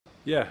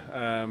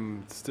Yeah,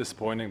 it's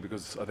disappointing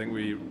because I think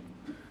we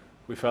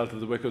felt that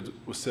the wicket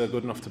was still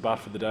good enough to bat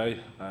for the day.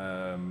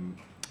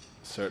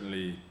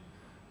 Certainly,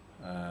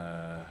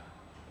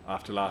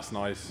 after last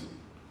night,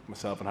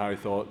 myself and Harry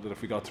thought that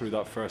if we got through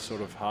that first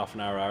sort of half an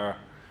hour,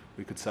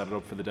 we could set it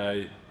up for the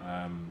day.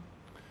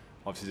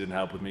 Obviously, didn't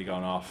help with me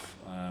going off,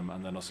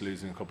 and then us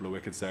losing a couple of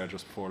wickets there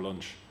just before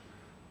lunch.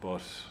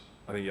 But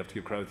I think you have to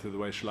give credit to the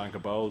way Sri Lanka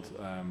bowled.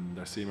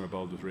 Their seamer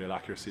bowled with real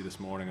accuracy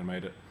this morning and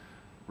made it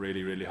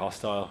really, really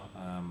hostile.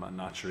 And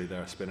naturally,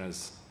 their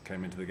spinners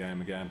came into the game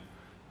again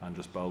and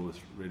just bowled with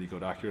really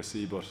good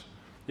accuracy. But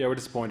yeah, we're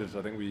disappointed.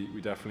 I think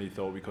we definitely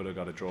thought we could have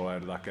got a draw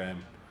out of that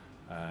game,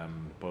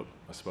 but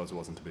I suppose it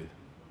wasn't to be.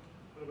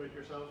 What about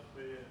yourself?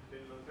 Are you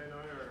feeling okay now,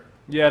 or?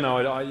 Yeah, no,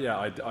 it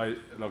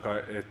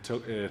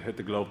hit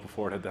the glove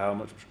before it hit the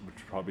helmet,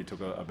 which probably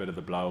took a bit of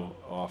the blow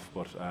off.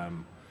 But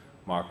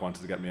Mark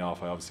wanted to get me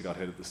off. I obviously got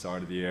hit at the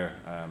start of the year,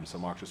 so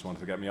Mark just wanted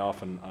to get me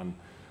off and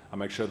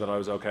make sure that I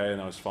was okay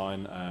and I was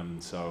fine.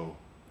 So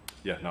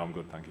yeah, no, I'm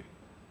good, thank you.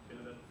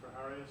 Feeling it for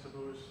Harry, I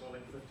suppose,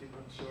 falling 15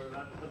 months short of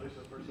that, at least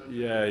the first time.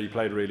 Yeah, he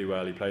played really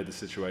well. He played the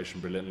situation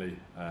brilliantly.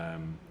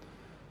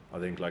 I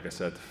think, like I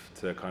said,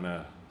 to kind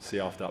of see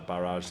off that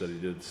barrage that he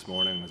did this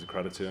morning is a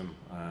credit to him.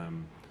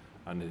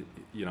 And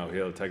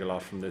he'll take a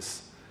lot from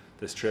this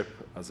trip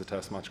as a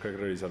Test match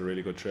cricketer. He's had a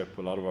really good trip.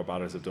 A lot of our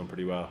batters have done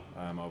pretty well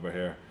over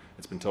here.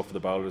 It's been tough for the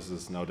bowlers,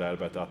 there's no doubt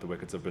about that. The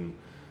wickets have been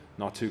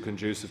not too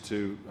conducive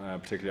to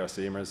particularly our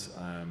seamers.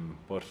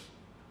 But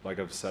like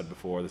I've said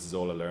before, this is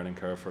all a learning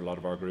curve for a lot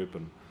of our group.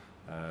 And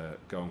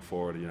going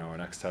forward, our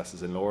next test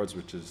is in Lords,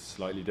 which is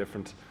slightly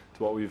different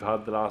to what we've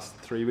had the last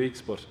 3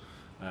 weeks. But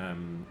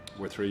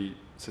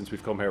since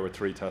we've come here with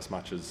 3 Test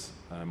matches,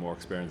 more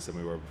experienced than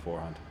we were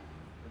beforehand.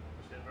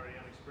 Very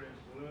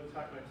inexperienced bowler.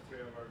 Attack like 3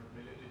 over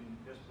in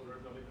this bowler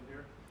not even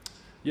here.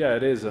 Yeah,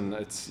 it is, and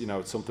it's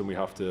it's something we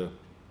have to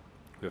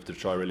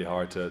try really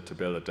hard to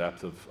build a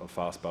depth of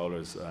fast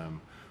bowlers.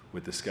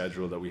 With the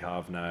schedule that we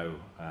have now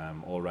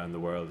all around the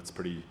world, it's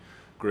pretty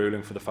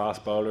grueling for the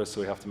fast bowlers.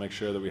 So we have to make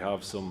sure that we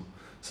have some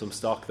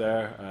stock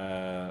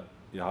there.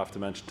 You have to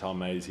mention Tom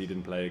Mays. He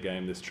didn't play a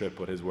game this trip,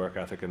 but his work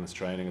ethic and his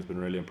training has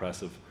been really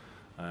impressive.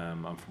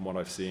 And from what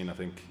I've seen, I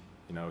think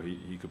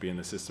he could be in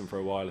the system for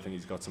a while. I think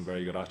he's got some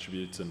very good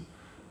attributes, and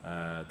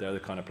they're the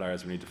kind of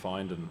players we need to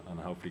find and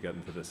hopefully get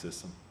into the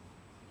system.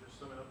 Just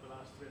summing up the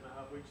last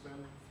 3.5 weeks then,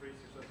 3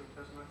 successive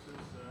Test matches.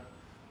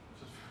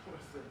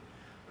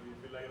 How do you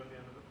feel like at the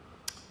end of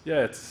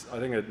it? Yeah, I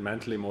think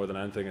mentally more than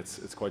anything,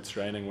 it's quite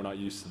straining. We're not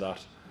used to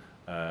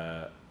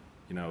that.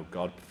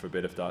 God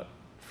forbid if that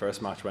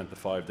first match went to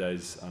 5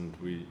 days and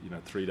we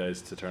 3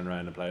 days to turn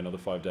around and play another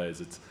 5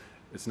 days.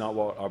 It's not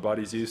what our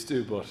body's used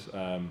to, but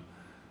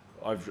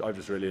I've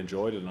just really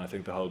enjoyed it, and I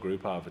think the whole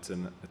group have.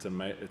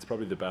 It's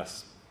probably the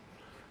best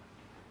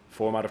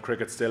format of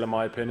cricket still, in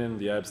my opinion.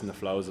 The ebbs and the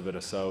flows of it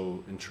are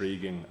so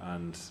intriguing,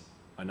 and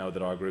I know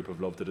that our group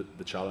have loved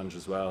the challenge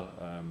as well.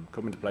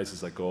 Coming to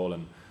places like Gaul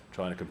and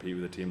trying to compete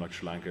with a team like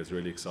Sri Lanka is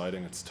really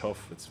exciting. It's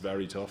tough, it's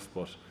very tough,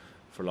 but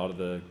for a lot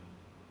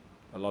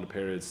of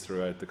periods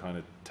throughout the kind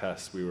of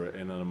test, we were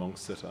in and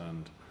amongst it,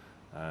 and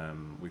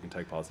we can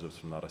take positives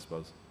from that, I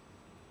suppose.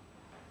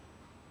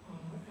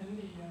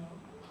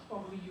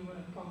 Probably you will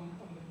come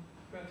on the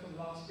breath of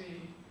last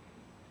day,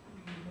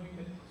 knowing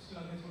that Sri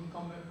Lanka will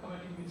come coming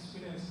with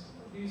spinners.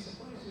 Do you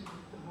surprise you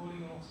with the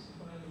bowling of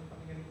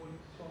coming and bowling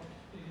short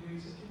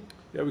recently?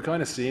 Yeah, we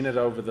kind of seen it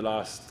over the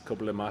last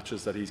couple of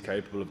matches that he's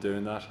capable of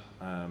doing that.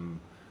 I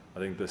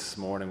think this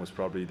morning was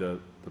probably the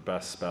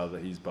best spell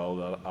that he's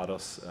bowled at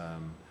us.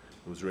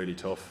 It was really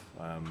tough,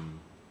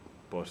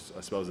 but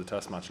I suppose at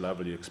Test match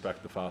level you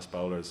expect the fast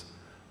bowlers,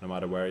 no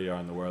matter where you are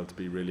in the world, to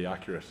be really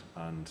accurate,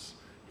 and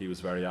he was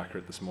very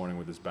accurate this morning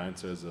with his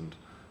bouncers and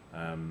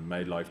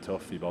made life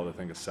tough. He bowled, I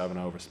think, a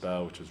 7-over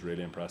spell, which was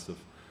really impressive.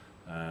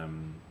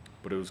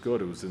 But it was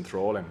good, it was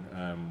enthralling.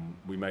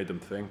 We made them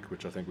think,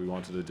 which I think we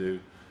wanted to do,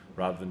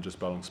 rather than just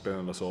bowling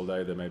spinning us all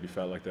day. They maybe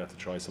felt like they had to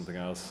try something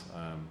else.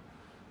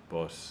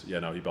 But yeah,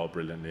 no, he bowled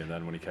brilliantly, and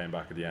then when he came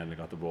back at the end and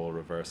got the ball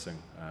reversing,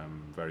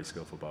 very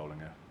skillful bowling,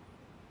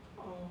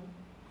 yeah.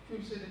 You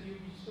would say that you'd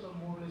be sort of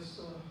more or less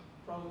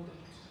proud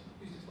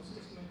that this was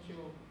the first match you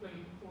were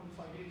playing 4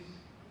 to 5 days?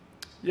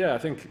 Yeah, I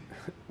think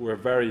we're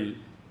very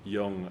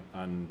young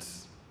and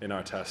in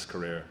our Test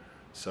career,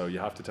 so you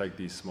have to take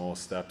these small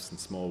steps and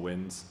small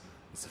wins.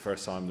 It's the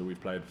first time that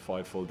we've played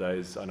 5 full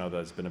days. I know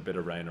there's been a bit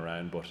of rain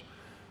around, but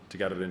to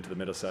get it into the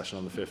middle session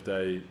on the 5th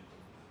day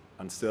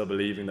and still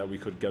believing that we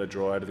could get a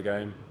draw out of the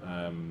game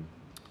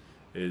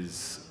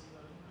is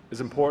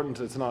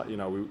important. It's not,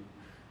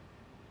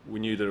 we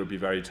knew that it would be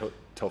very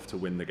tough to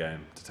win the game.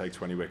 To take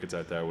 20 wickets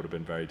out there would have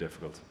been very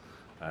difficult.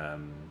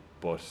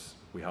 But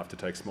we have to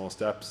take small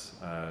steps.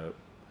 A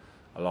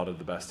lot of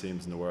the best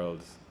teams in the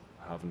world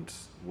haven't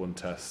won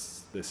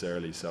tests this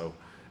early, so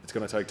it's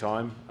going to take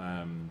time.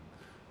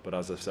 But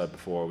as I've said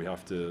before, we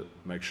have to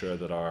make sure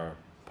that our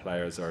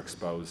players are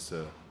exposed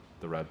to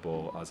the red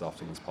ball as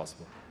often as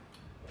possible.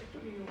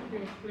 Actually,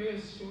 your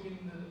players showed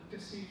in the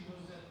test series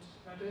was that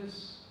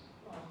batters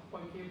are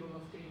quite capable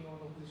of taking on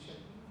opposition,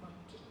 but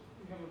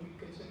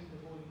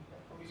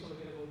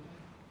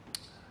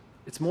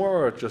It's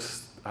more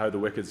just how the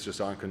wickets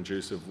just aren't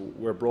conducive.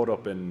 We're brought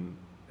up in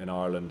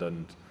Ireland,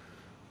 and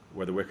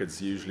where the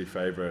wickets usually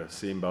favour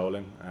seam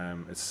bowling.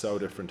 It's so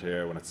different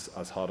here when it's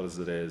as hot as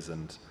it is,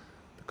 and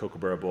the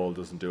Kookaburra ball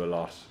doesn't do a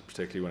lot,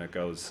 particularly when it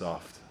goes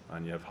soft.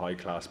 And you have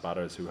high-class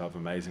batters who have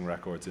amazing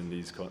records in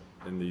these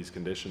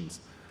conditions.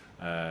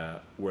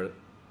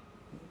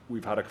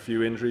 We've had a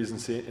few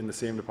injuries in the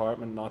seam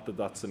department. Not that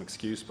that's an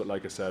excuse, but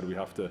like I said, we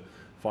have to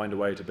find a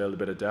way to build a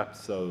bit of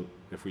depth. So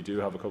if we do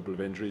have a couple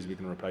of injuries, we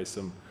can replace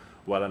them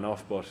well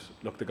enough. But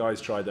look, the guys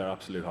tried their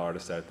absolute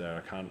hardest out there.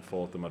 I can't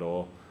fault them at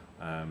all.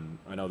 I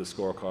know the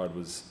scorecard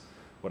was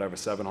whatever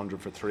 700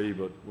 for 3,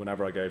 but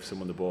whenever I gave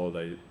someone the ball,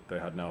 they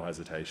had no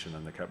hesitation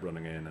and they kept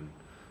running in. And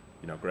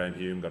you know, Graham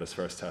Hume got his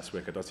first Test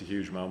wicket. That's a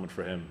huge moment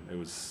for him. It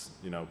was,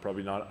 you know,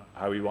 probably not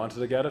how he wanted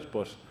to get it,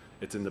 but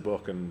it's in the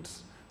book, and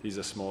these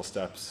are small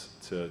steps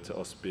to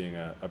us being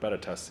a better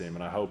Test team.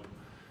 And I hope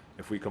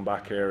if we come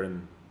back here,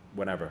 and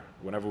whenever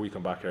we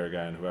come back here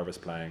again, whoever's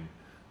playing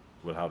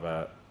we'll have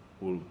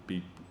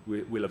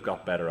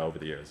got better over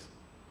the years.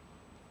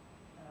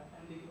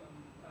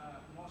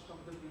 Most of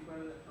the people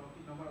are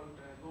talking about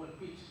goal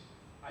pitch.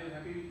 Are you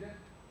happy with that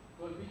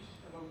goal pitch?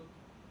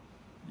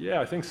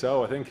 Yeah, I think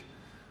so. I think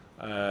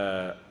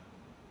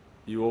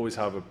you always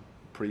have a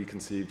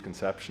preconceived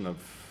conception of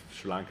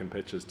Sri Lankan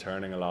pitches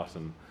turning a lot,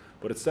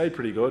 but it stayed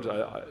pretty good.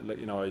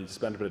 I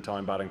spent a bit of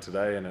time batting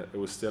today, and it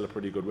was still a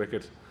pretty good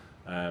wicket.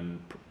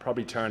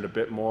 Probably turned a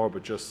bit more,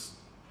 but just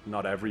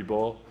not every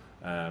ball.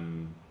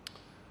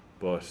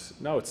 But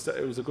no,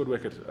 it was a good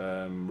wicket.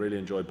 Really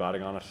enjoyed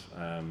batting on it.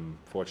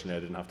 Fortunately, I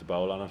didn't have to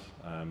bowl on it,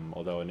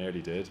 although I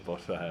nearly did.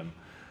 But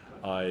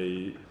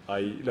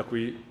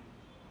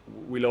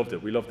we loved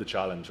it. We loved the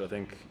challenge. I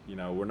think, you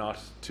know, we're not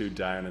too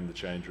down in the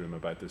change room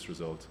about this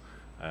result.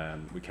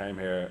 We came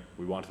here,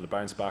 we wanted to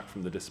bounce back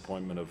from the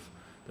disappointment of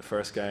the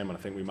first game, and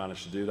I think we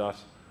managed to do that.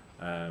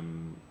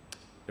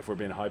 If we're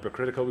being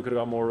hypercritical, we could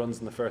have got more runs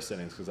in the first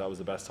innings because that was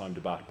the best time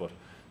to bat. But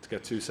to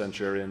get 2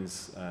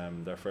 centurions,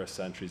 their first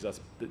centuries,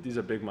 these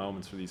are big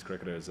moments for these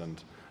cricketers.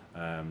 And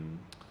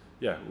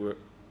yeah,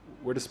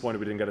 we're disappointed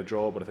we didn't get a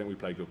draw, but I think we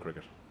played good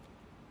cricket.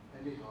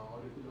 Andy, how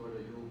do you feel about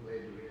you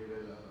played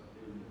really well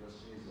during the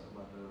West Indies,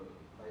 but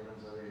 5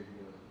 runs away,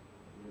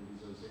 you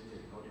deserve century.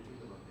 How do you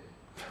feel about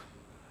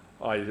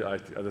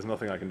that? There's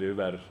nothing I can do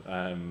about it.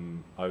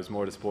 I was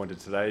more disappointed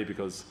today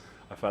because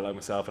I felt like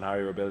myself and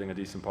Harry were building a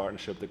decent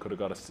partnership that could have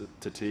got us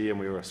to tea, and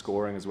we were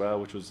scoring as well,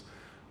 which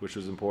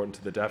was important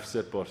to the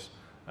deficit. But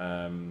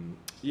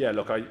yeah,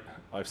 look,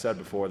 I've said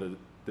before that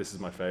this is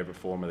my favourite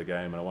form of the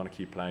game, and I want to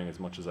keep playing as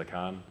much as I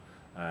can.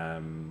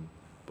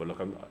 But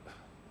look,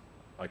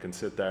 I can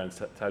sit there and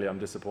tell you I'm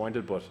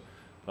disappointed, but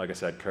like I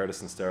said,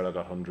 Curtis and Sterlo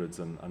got hundreds,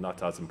 and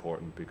that's as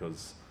important,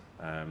 because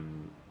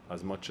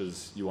as much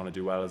as you want to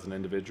do well as an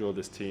individual,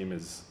 this team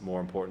is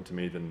more important to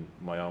me than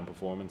my own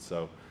performance.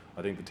 So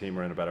I think the team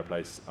are in a better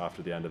place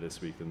after the end of this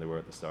week than they were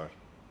at the start.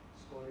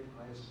 Scoring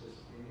highest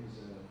in his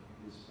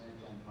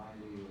match, and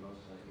finally you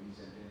lost in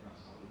sentence.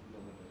 How do you feel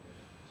about that?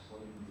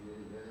 Scoring the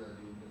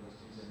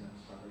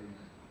struggling.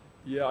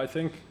 Yeah, I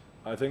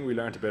think we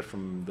learned a bit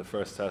from the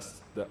first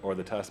test, or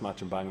the Test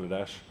match in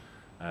Bangladesh.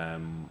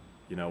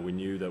 You know, we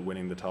knew that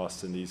winning the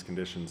toss in these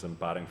conditions and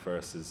batting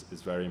first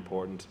is very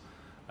important.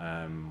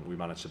 We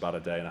managed to bat a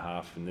day and a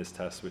half in this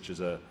test, which is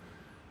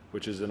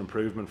an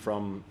improvement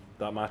from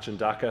that match in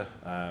Dhaka.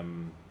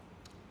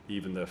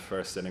 Even the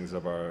first innings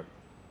of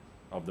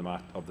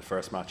the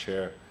first match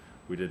here,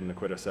 we didn't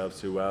acquit ourselves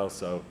too well.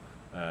 So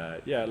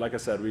yeah, like I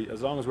said,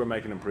 as long as we're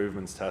making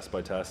improvements test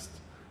by test,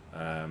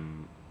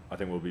 I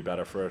think we'll be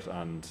better for it.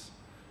 And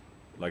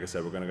like I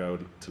said, we're going to go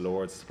to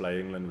Lords to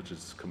play England, which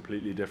is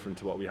completely different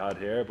to what we had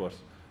here, but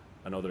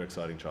another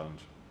exciting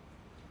challenge.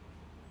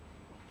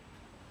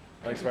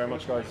 Thanks very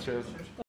much, guys. Cheers.